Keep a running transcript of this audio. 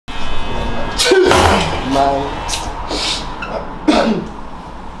Man.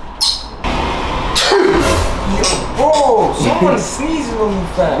 Bro, someone sneezing on me,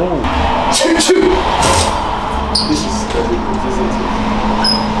 fam. This is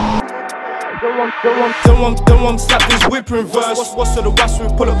Don't want slap this whip reverse. What's to the west we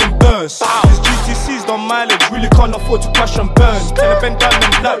pull up and burst. These GTCs don't mileage, really can't afford to crash and burn. Tell a bend down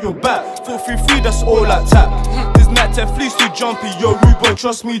and black your back. 433, that's all I tap. This night 10 fleece too jumpy, yo rude boy,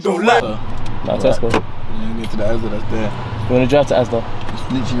 trust me, don't lie. No, Tesco. Yeah, go to the Asda that's there. You wanna drive to Asda? It's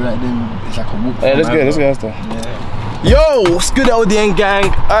literally right then, it's like a walk. Hey, let's go Asda. Yeah. Yo, what's good LDN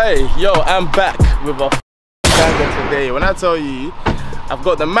gang? Hey, yo, I'm back with a banger today. When I tell you, I've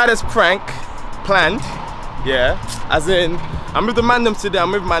got the maddest prank planned. Yeah, as in, I'm with the man them today.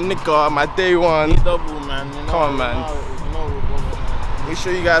 I'm with my nigga, my day one. Double, man. You know, come on, man. Make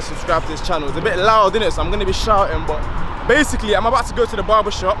sure you guys subscribe to this channel. It's a bit loud, innit? So I'm gonna be shouting, but basically, I'm about to go to the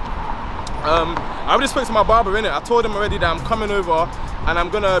barber shop. I already spoke to my barber, innit? I told him already that I'm coming over and I'm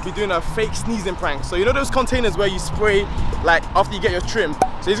gonna be doing a fake sneezing prank. So you know those containers where you spray like after you get your trim?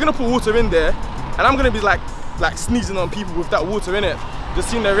 So he's gonna put water in there and I'm gonna be like sneezing on people with that water in it. Just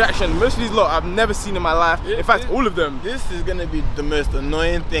seeing their reaction. Most of these lot I've never seen in my life. In fact, all of them. This is gonna be the most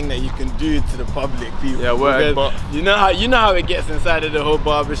annoying thing that you can do to the public, people. Yeah, word. But you know how it gets inside of the whole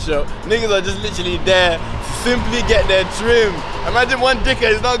barber shop. Niggas are just literally there to simply get their trim. Imagine one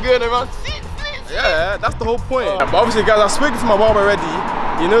dickhead is not going around. Yeah, that's the whole point. But obviously, guys, I've spoken to my barber already.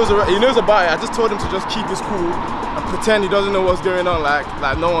 He knows about it. I just told him to just keep his cool and pretend he doesn't know what's going on, like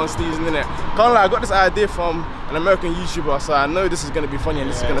no one's sneezing in it. Can't lie, I got this idea from an American YouTuber, so I know this is gonna be funny and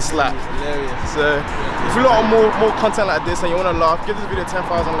this is gonna slap. Hilarious. So if you want more content like this and you wanna laugh, give this video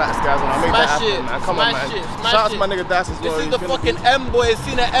 10,000 likes, guys, and I'll make that happen, man. Come on, man. Shout out to my nigga Das as well. This is the fucking M boy,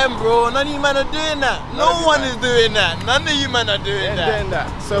 seen an M, bro. None of you man are doing that. No one is doing that. None of you man are doing that.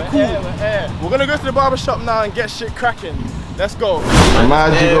 So cool. We're gonna go to the barber shop now and get shit cracking. Let's go.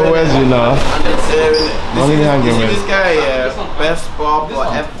 Mad you go, where's you now? This guy, yeah, best barber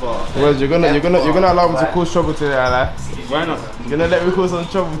ever. Where's you're gonna allow me to cause trouble today, like? Why not? You're gonna let me cause some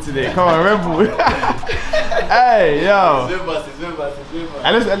trouble today. Come on, rebel. Hey, yo.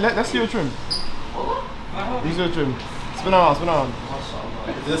 And let's see your trim. Use your trim. Spin around, spin around.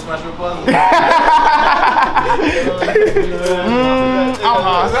 Is this smash my puzzle? I'll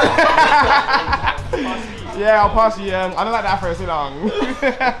pass. Yeah, I'll pass you. I don't like that for so long.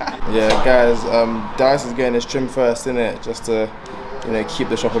 Yeah, guys, Dice is getting his trim first, innit? Just to, you know, keep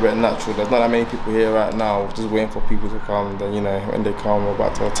the shop a bit natural. There's not that many people here right now. We're just waiting for people to come. Then, you know, when they come, we're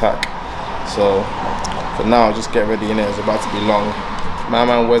about to attack. So, for now, just get ready, innit? It's about to be long. My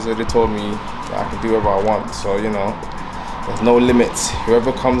man Wes already told me that I can do whatever I want. So, you know, there's no limits.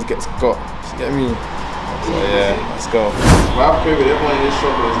 Whoever comes gets got. You get me? So, yeah, let's go. What I've created, everyone in this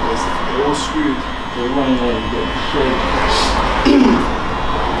shop is they're all screwed. So everyone is getting straight.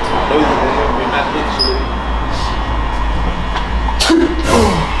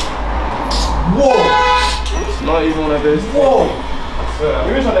 Whoa! It's not even one of those. Whoa! I swear. We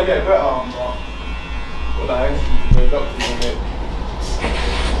were trying to get better, but what the heck? Wake up to me, mate.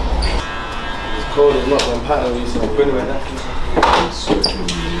 It's cold, it's not one pattern we used to put anyway.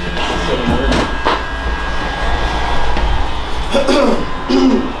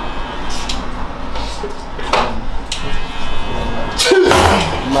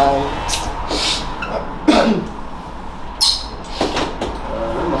 Man.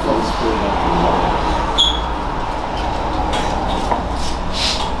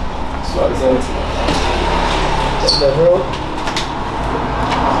 What the hell?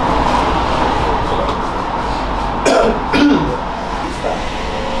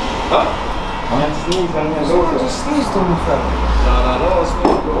 Huh? Just sneezed on me, fam. Nah, no one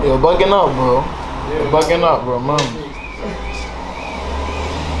sneezed, bro. You're bugging out, bro. You're bugging out, bro, man.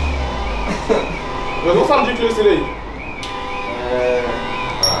 What time did you close today?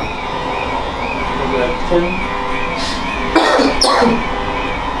 Probably like 10.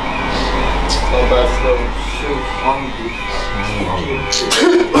 Not bad still. Shit, hungry.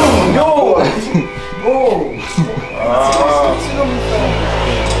 Yo! Bro!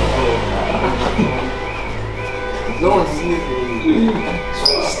 No one's sleeping.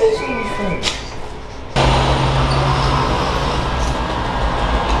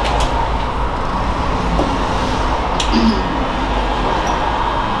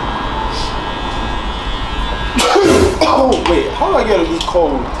 Oh wait, how do I get this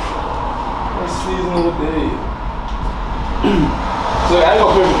cold? I'm sneezing all day. So I got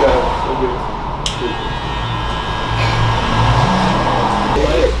perfect, guys. Okay.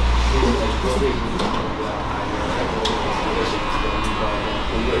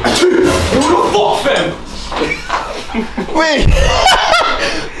 fuck, fam? Wait!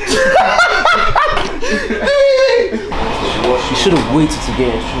 You should have waited to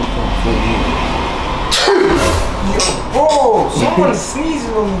get a shot for you. Bro, someone's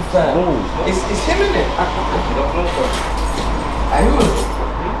sneezing on me, fam. It's him, in it? Who was it?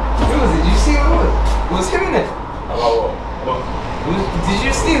 Who was it? Did you see who it was? It was him, in it? Did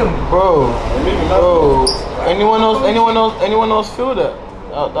you see him? Bro, anyone else feel that?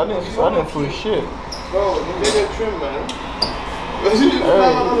 I didn't feel shit. Bro, you did a trim, man.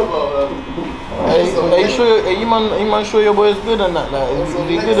 You man sure your boy is good on that? Like, is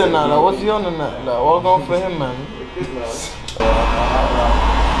he good on that? Like, what's he on that? Like, what's going for him, man?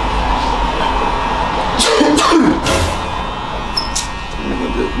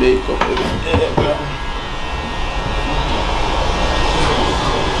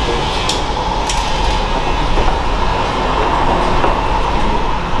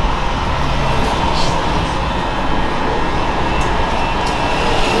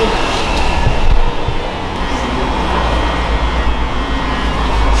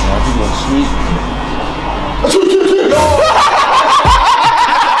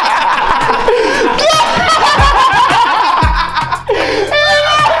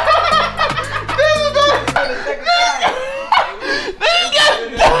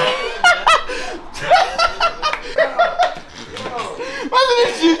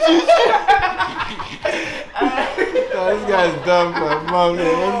 This guy's dumb, man. Mom,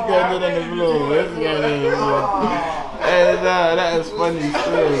 what's going on the floor? What's going on the floor? Hey, nah, that is funny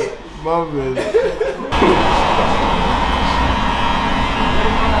still. Mom, man.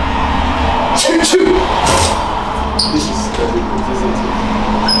 This is very good, isn't it?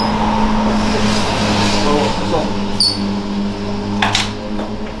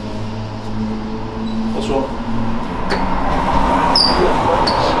 What's wrong?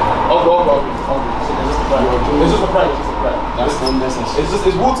 I'll go. It's just a prank. That's unnecessary.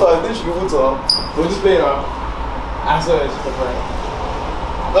 It's water. It's literally water. We're just playing around. I swear it's just a prank.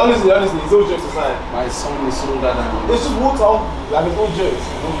 Honestly, it's all jokes aside. My son is so that It's just water. Like, it's all jokes.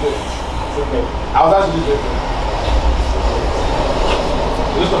 It's okay. I was actually just joking.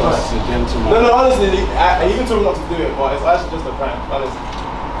 It's just a prank. No, honestly, he even told me not to do it, but it's actually just a prank. Honestly.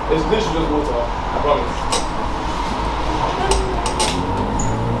 It's literally just water. I promise.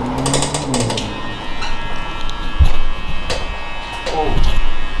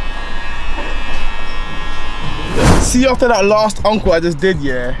 See, after that last uncle I just did,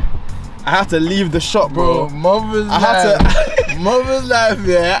 yeah, I had to leave the shop, bro. Mother's life,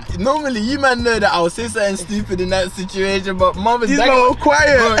 yeah. Normally, you man know that I would say something stupid in that situation, but He's not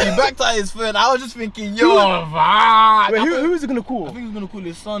quiet. Bro, he backed out his phone. I was just thinking, yo, wait, who is he gonna call? I think he's gonna call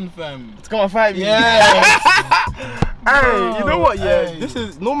his son, fam. To come and fight me. Yeah. Hey, you know what? Yeah, this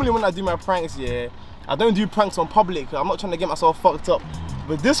is normally when I do my pranks. Yeah, I don't do pranks on public. I'm not trying to get myself fucked up.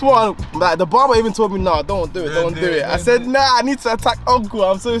 But this one, like, the barber even told me, no, don't do it, don't do it. I said, nah, I need to attack uncle.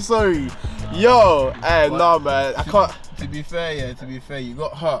 I'm so sorry. Yo, hey, nah, man, I can't. To be fair, you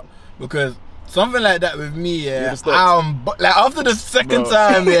got hurt because something like that with me, yeah. Like after the second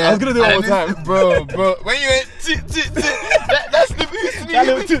time, yeah. I was gonna do it one more time, bro. When you went, that's the boost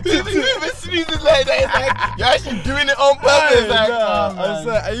sneezing like that. It's like you're actually doing it on purpose. Like,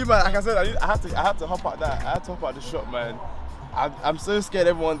 like I said, I had to hop out that. I had to hop out the shop, man. I'm so scared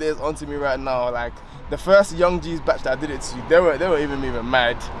everyone there is onto me right now. Like the first Young G's batch that I did it to, they were even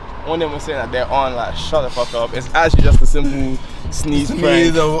mad. One of them was saying that they're on, like, shut the fuck up. It's actually just a simple sneeze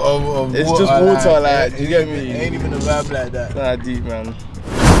prank. Of it's just water, like, do you get me? Ain't even a vibe like that. Nah, deep, man.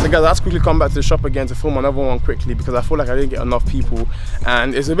 So guys, I have to quickly come back to the shop again to film another one quickly because I feel like I didn't get enough people.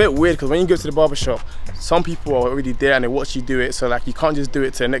 And it's a bit weird because when you go to the barber shop, some people are already there and they watch you do it. So like you can't just do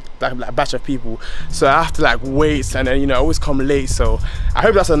it to the next like batch of people. So I have to like wait and then, you know, I always come late. So I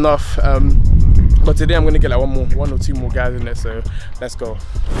hope that's enough. But today I'm gonna get like one or two more guys in there. So let's go.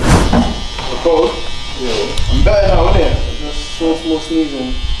 Cold? Yeah. I'm better now, isn't it? Just small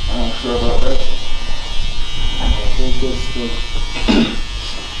sneezing. I'm not sure about that. Still good, still.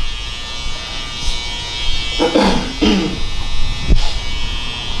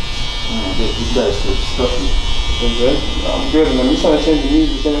 This guy's so stuffy. I'm good? I'm good, man. I'm just trying to change the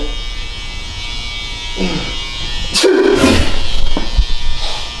music, innit?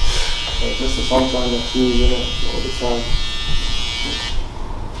 Just the sunshine that feels in it all the time.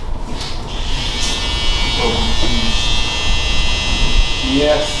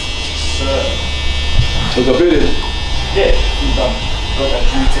 Yes, sir. Was it good? Yeah, he's done. Got that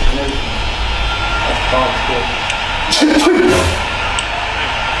beauty and everything. That's good.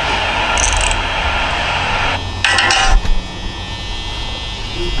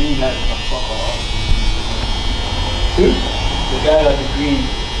 green light can fuck off. Who? The guy got the green.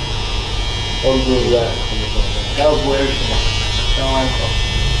 Oh, green light. That was boy everything. Don't mind fuck.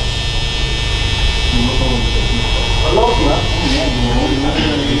 I love you, man.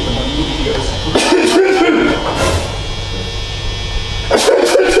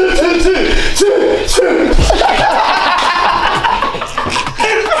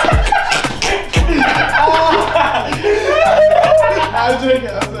 I'm drinking,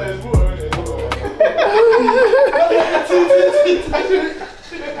 I'm sorry, it's water.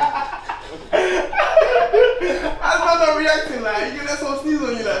 I'm not reacting like, you can let someone sneeze on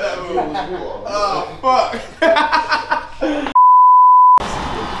you like that, bro. Oh, fuck.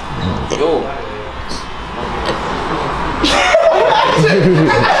 Yo.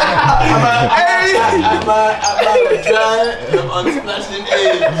 I'm unsplashing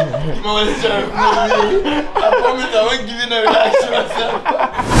age. You want to try to fool me? I promise I won't give you no reaction myself.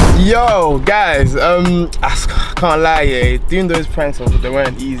 Yo, guys, I can't lie, yeah, doing those pranks, they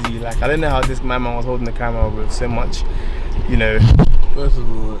weren't easy. Like, I don't know how this man was holding the camera with so much, you know. First of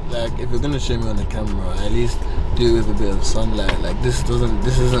all, like, if you're gonna show me on the camera, at least do it with a bit of sunlight. Like, this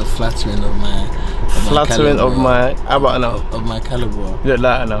isn't flattering of my how about now? Of my caliber. You look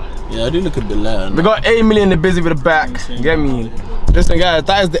lighter now. Yeah, I do look a bit lighter now. We got 8 million in the busy with the back, get me? Listen guys,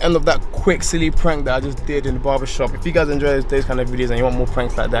 that is the end of that quick silly prank that I just did in the barbershop. If you guys enjoy those kind of videos and you want more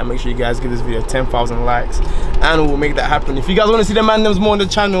pranks like that, make sure you guys give this video 10,000 likes and we'll make that happen. If you guys want to see the man names more on the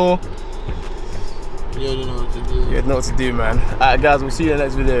channel, you don't know what to do. You know what to do, man. Alright guys, we'll see you in the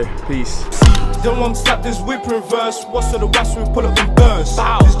next video. Peace. Then one slap this whip reverse. What's to the west, we pull up and burst.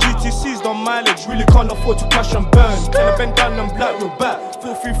 This GTC's done mileage, really can't afford to crash and burn. Tell a bend down and black, we're back.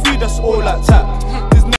 433, that's all like tap.